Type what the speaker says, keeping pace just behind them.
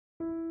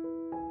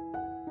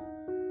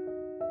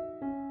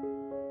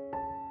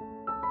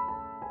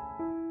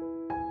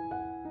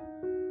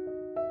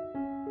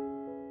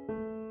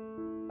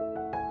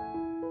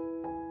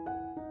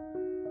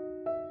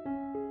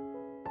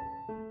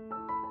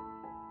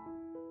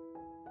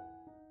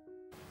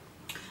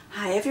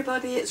Hi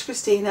everybody, it's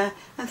Christina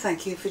and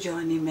thank you for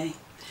joining me.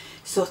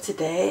 So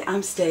today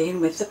I'm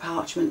staying with the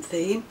Parchment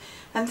theme,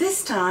 and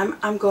this time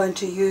I'm going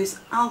to use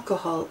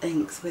alcohol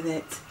inks with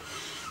it.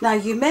 Now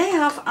you may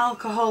have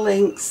alcohol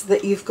inks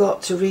that you've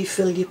got to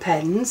refill your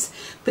pens,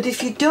 but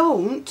if you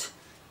don't,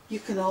 you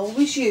can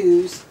always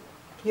use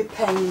your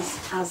pens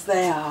as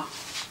they are.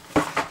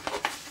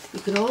 You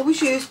can always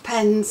use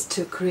pens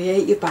to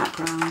create your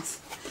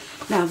backgrounds.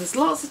 Now there's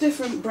lots of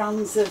different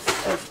brands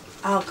of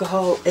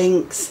alcohol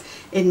inks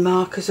in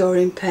markers or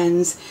in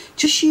pens.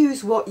 Just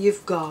use what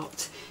you've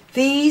got.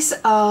 These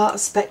are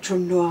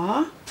Spectrum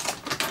Noir,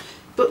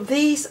 but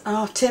these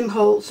are Tim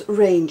Holtz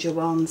Ranger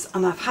ones,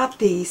 and I've had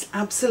these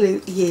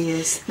absolute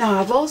years. Now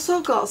I've also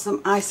got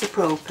some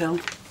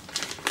isopropyl,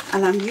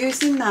 and I'm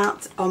using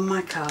that on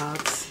my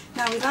cards.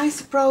 Now with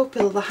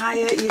isopropyl, the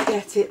higher you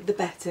get it, the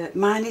better.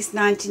 Mine is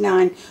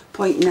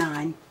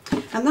 99.9,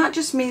 and that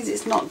just means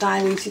it's not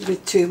diluted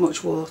with too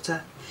much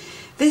water.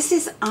 This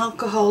is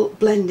alcohol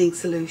blending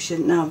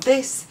solution. Now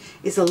this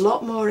is a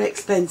lot more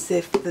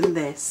expensive than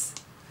this.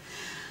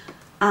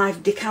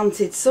 I've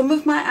decanted some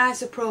of my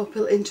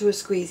isopropyl into a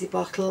squeezy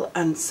bottle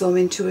and some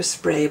into a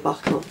spray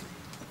bottle.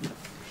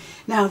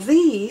 Now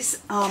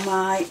these are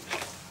my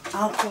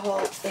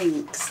alcohol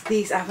inks.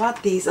 I've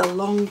had these a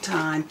long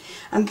time,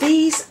 and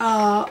these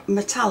are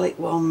metallic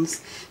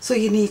ones, so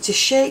you need to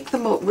shake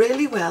them up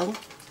really well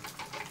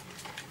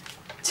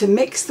to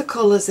mix the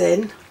colours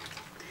in,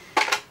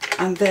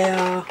 and they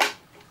are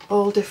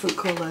all different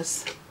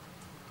colours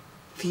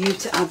for you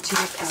to add to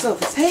your card. So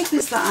the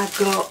papers that I've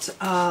got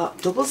are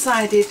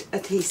double-sided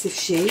adhesive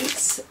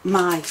sheets,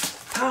 my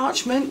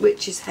Parchment,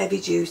 which is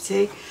heavy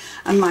duty,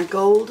 and my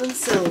gold and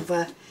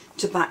silver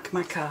to back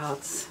my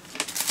cards.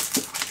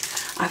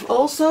 I've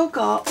also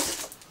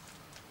got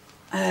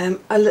a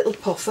little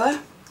puffer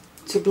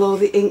to blow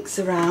the inks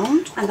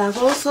around, and I've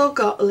also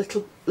got a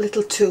little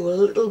tool, a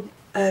little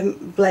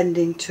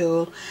blending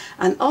tool,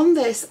 and on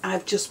this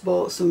I've just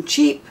bought some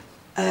cheap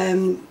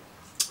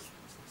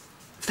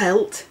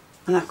felt,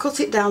 and I've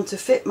cut it down to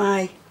fit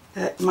my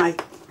my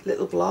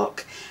little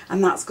block,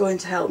 and that's going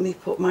to help me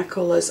put my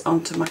colours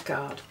onto my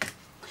card.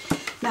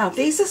 Now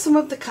these are some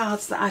of the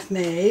cards that I've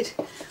made,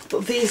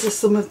 but these are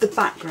some of the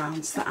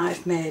backgrounds that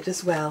I've made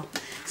as well.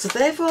 So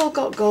they've all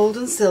got gold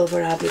and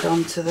silver added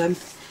onto them,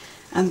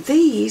 and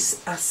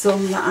these are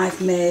some that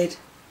I've made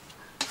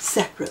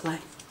separately.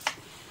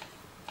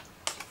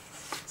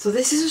 So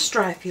this is a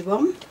stripy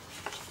one,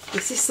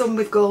 this is some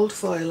with gold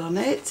foil on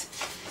it,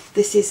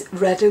 this is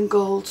red and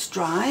gold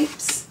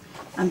stripes,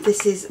 and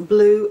this is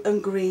blue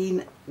and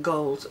green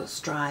gold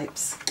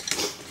stripes.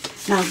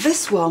 Now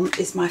this one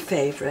is my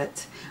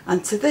favourite,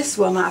 and to this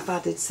one I've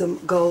added some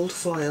gold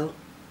foil,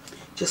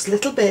 just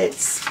little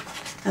bits,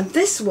 and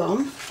this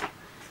one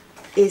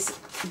is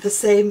the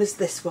same as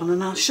this one,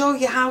 and I'll show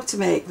you how to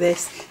make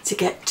this to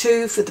get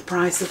two for the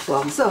price of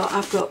one. So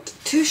I've got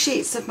 2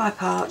 sheets of my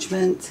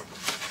Parchment,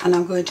 and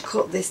I'm going to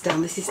cut this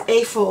down. This is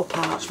A4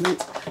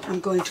 Parchment. I'm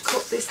going to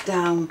cut this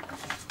down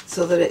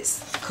so that it's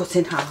cut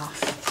in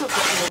half. So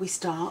before we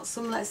start,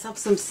 let's have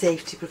some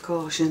safety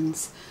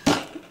precautions.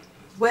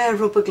 Wear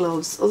rubber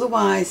gloves,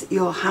 otherwise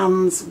your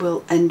hands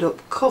will end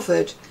up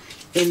covered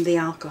in the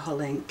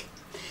alcohol ink.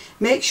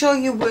 Make sure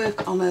you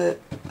work on a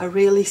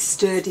really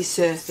sturdy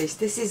surface.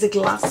 This is a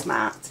glass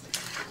mat.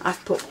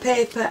 I've put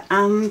paper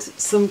and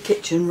some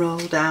kitchen roll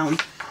down,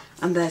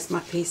 and there's my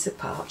piece of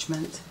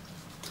Parchment.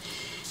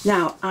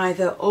 Now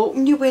either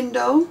open your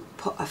window,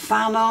 put a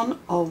fan on,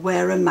 or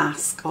wear a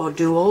mask, or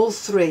do all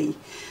three.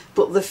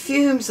 But the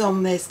fumes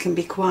on this can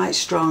be quite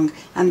strong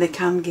and they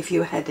can give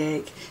you a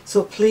headache,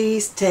 so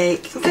please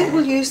take care. I think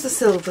we'll use the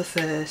silver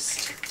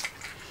first.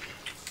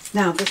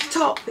 Now the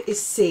top is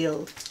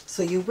sealed,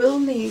 so you will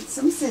need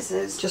some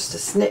scissors just to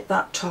snip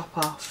that top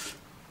off.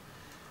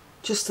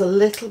 Just a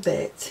little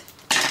bit.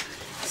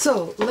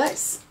 So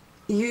let's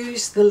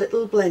use the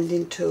little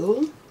blending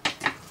tool.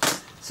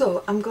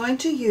 So I'm going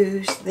to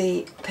use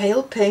the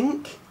pale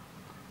pink,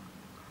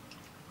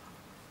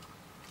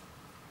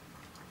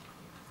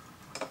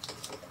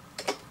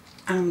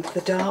 and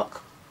the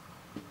dark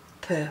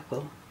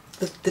purple,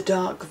 the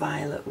dark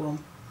violet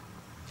one,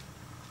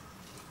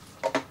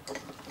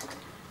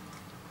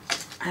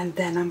 and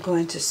then I'm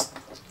going to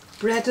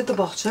spread at the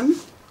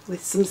bottom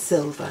with some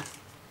silver.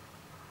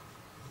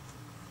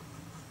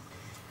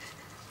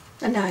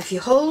 And now if you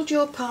hold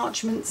your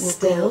Parchment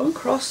still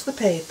across the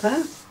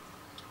paper.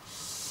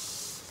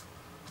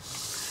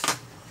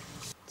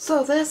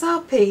 So there's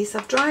our piece.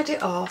 I've dried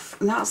it off,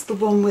 and that's the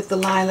one with the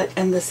lilac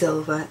and the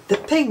silver. The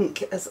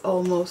pink has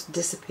almost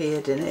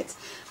disappeared in it,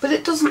 but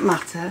it doesn't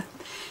matter.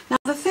 Now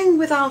the thing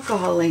with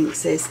alcohol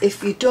inks is,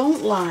 if you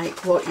don't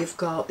like what you've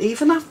got,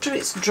 even after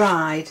it's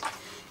dried,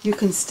 you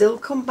can still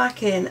come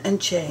back in and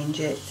change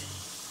it.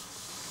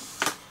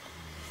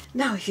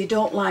 Now if you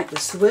don't like the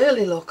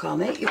swirly look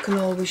on it, you can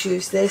always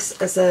use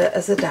this as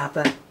a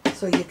dabber.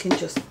 So you can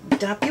just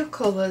dab your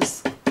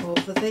colours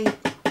over the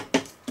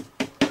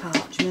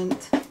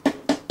Parchment.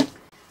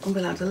 And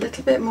we'll add a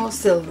little bit more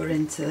silver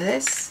into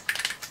this,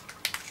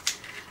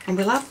 and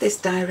we'll add this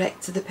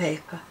direct to the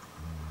paper.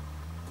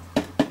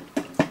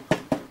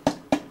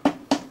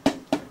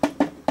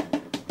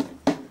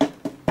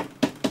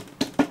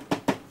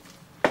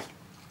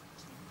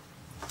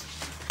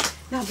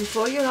 Now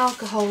before your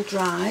alcohol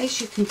dries,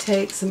 you can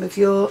take some of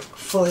your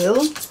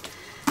foil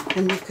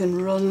and you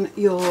can run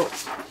your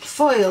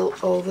foil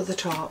over the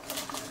top.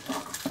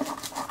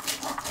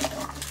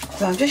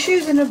 So I'm just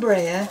using a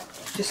brayer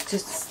just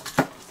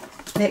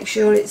to make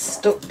sure it's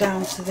stuck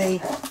down to the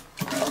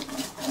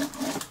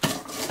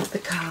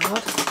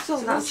card. So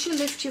once you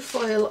lift your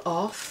foil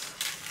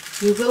off,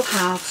 you will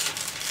have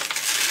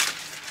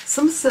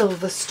some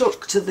silver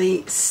stuck to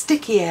the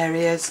sticky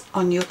areas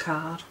on your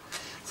card.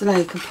 So now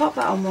you can pop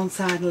that on one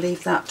side and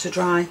leave that to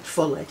dry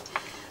fully.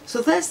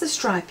 So there's the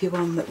stripy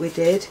one that we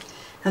did,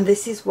 and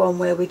this is one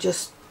where we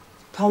just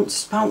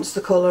pounce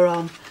the colour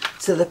on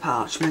to the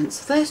parchment.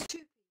 So there's two.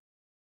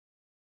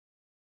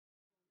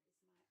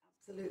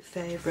 Absolute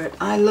favourite.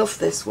 I love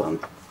this one.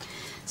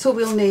 So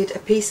we'll need a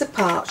piece of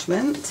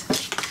parchment.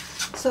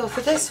 So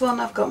for this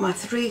one I've got my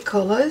 3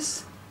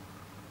 colours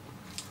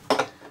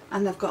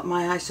and I've got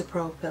my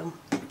isopropyl.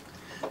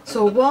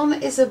 So one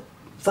is a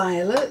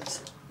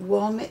violet,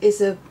 one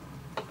is a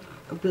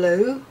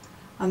blue,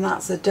 and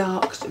that's a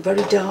dark,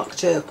 very dark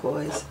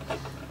turquoise.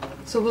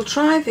 So we'll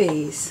try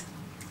these.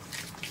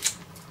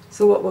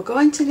 So what we're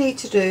going to need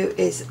to do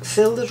is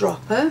fill the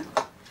dropper,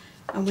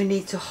 and we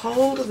need to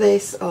hold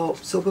this up.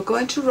 So we're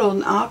going to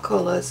run our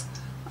colours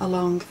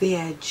along the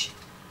edge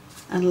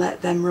and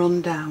let them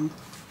run down.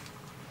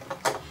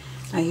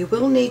 Now you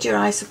will need your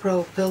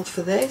isopropyl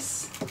for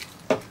this.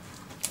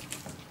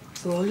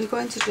 So all you're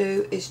going to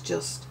do is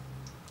just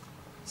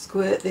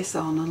squirt this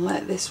on and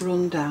let this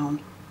run down.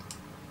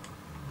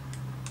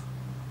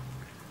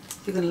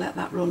 You're going to let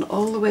that run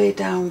all the way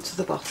down to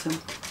the bottom.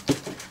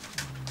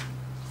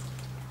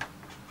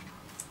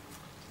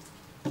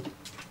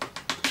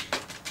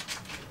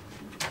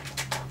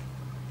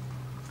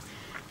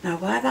 Now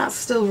while that's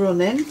still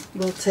running,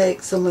 we'll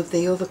take some of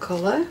the other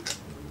colour,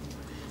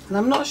 and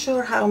I'm not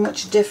sure how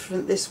much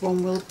different this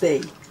one will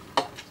be.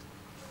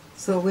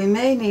 So we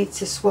may need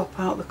to swap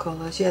out the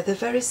colours. Yeah, they're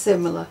very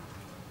similar.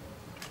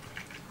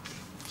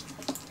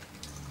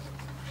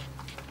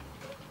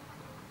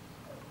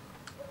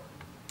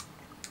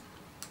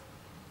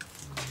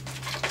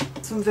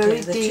 Some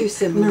very deep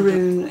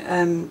maroon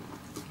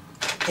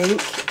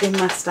ink in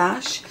my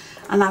stash,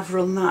 and I've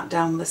run that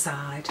down the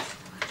side.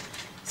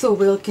 So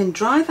we can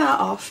dry that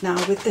off now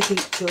with the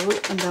heat tool,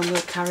 and then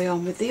we'll carry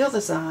on with the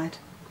other side.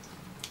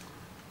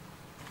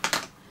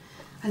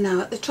 And now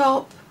at the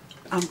top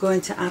I'm going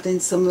to add in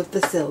some of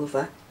the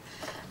silver,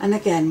 and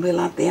again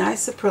we'll add the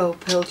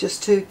isopropyl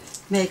just to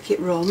make it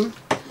run.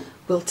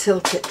 We'll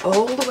tilt it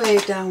all the way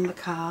down the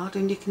card,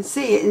 and you can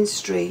see it in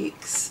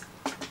streaks.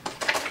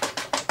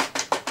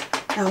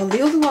 Now on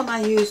the other one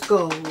I used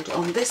gold,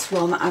 on this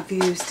one I've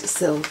used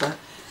silver.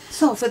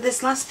 So for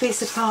this last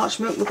piece of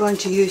parchment we're going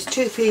to use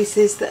 2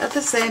 pieces that are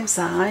the same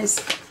size.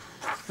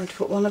 I'm going to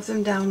put one of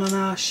them down on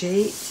our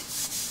sheet.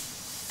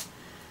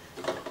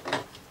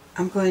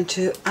 I'm going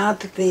to add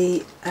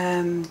the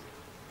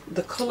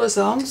colours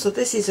on. So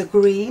this is a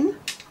green,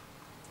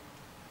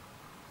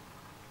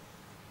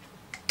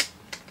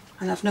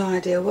 and I've no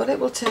idea what it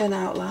will turn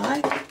out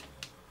like.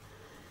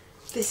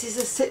 This is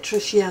a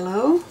citrus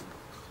yellow,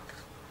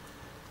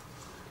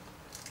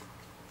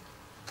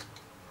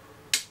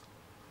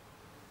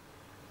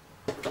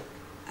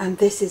 and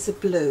this is a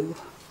blue.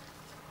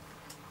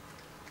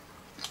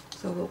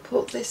 So we'll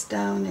put this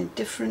down in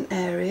different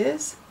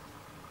areas.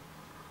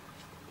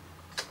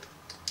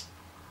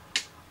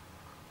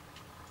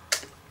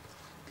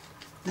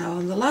 Now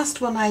on the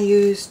last one I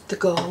used the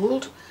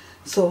gold,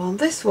 so on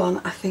this one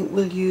I think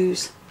we'll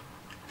use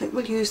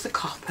the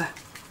copper.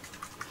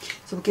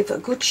 So we'll give it a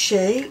good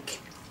shake,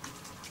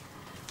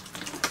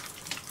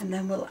 and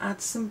then we'll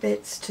add some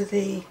bits to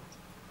the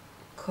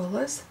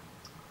colours.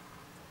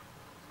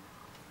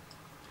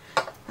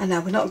 And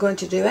now we're not going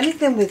to do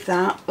anything with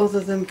that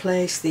other than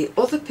place the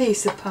other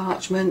piece of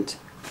parchment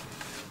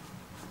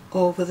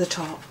over the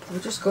top. We're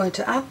just going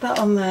to add that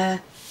on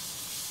there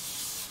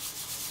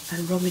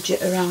and rummage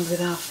it around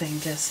with our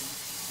fingers.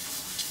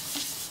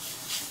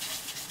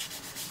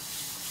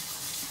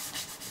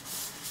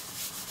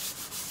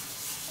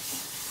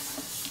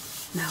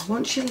 Now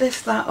once you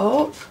lift that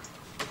up,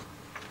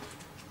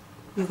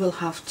 you will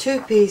have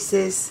 2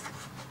 pieces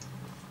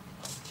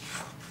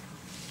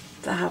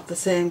that have the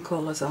same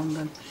colours on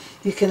them.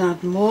 You can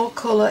add more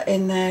colour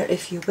in there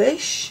if you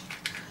wish.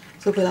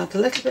 So we'll add a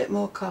little bit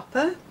more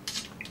copper,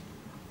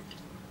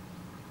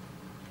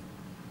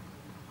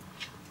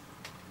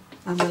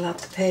 and we'll add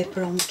the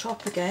paper on the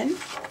top again.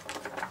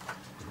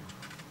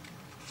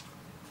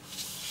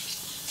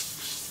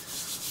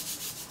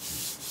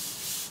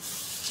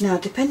 Now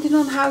depending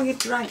on how you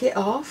drag it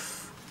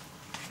off,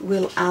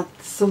 we'll add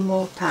some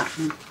more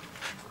pattern.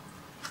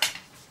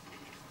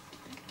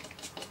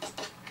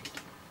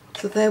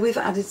 So there we've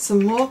added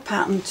some more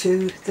pattern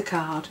to the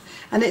card,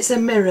 and it's a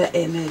mirror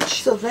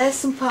image. So there's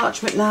some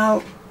parchment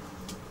now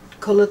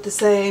coloured the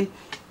same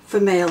for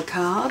male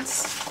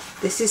cards.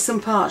 This is some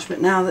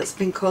parchment now that's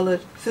been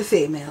coloured for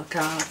female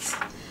cards.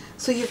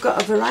 So you've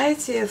got a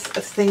variety of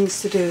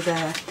things to do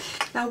there.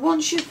 Now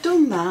once you've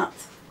done that,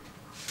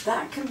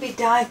 that can be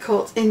die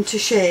cut into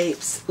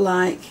shapes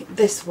like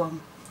this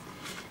one.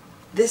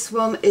 This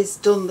one is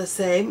done the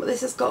same.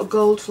 This has got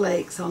gold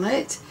flakes on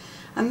it,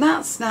 and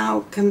that's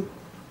now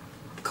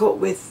cut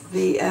with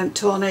the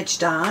torn edge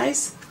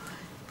dies.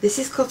 This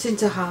is cut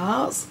into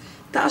hearts.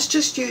 That's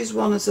just used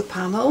one as a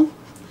panel,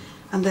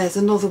 and there's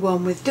another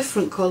one with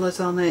different colours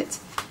on it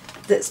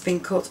that's been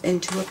cut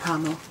into a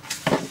panel.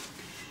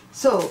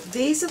 So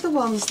these are the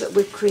ones that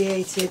we've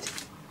created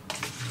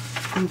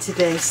in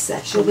today's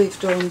session. So we've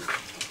done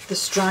the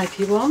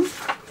stripy one,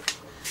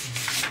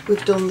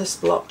 we've done the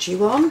splotchy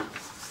one,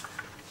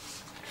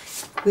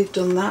 we've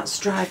done that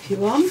stripy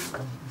one,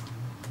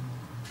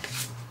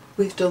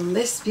 we've done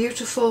this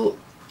beautiful,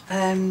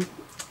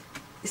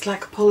 it's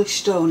like a polished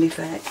stone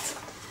effect.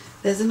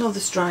 There's another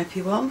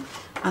stripy one,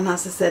 and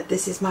as I said,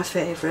 this is my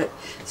favourite.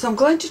 So I'm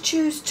going to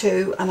choose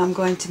two and I'm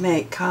going to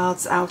make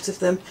cards out of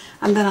them,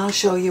 and then I'll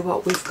show you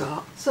what we've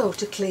got. So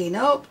to clean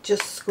up,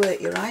 just squirt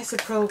your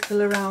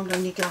isopropyl around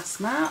on your glass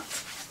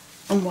mat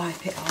and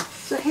wipe it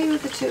off. So here are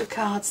the two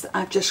cards that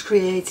I've just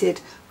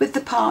created with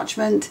the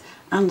parchment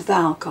and the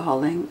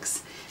alcohol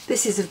inks.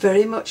 This is a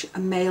very much a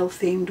male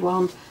themed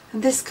one,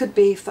 and this could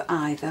be for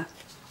either.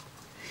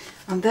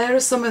 And there are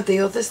some of the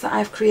others that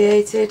I've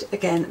created,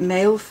 again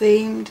male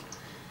themed,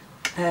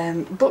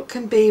 but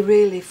can be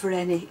really for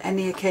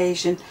any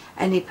occasion,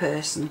 any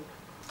person.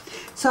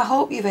 So I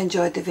hope you've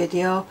enjoyed the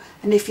video,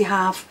 and if you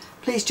have,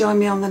 please join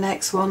me on the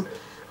next one,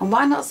 and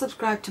why not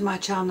subscribe to my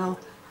channel,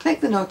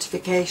 click the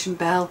notification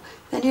bell,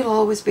 then you'll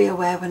always be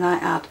aware when I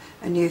add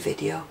a new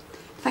video.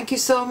 Thank you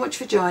so much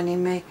for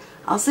joining me.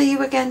 I'll see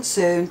you again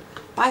soon.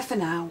 Bye for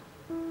now.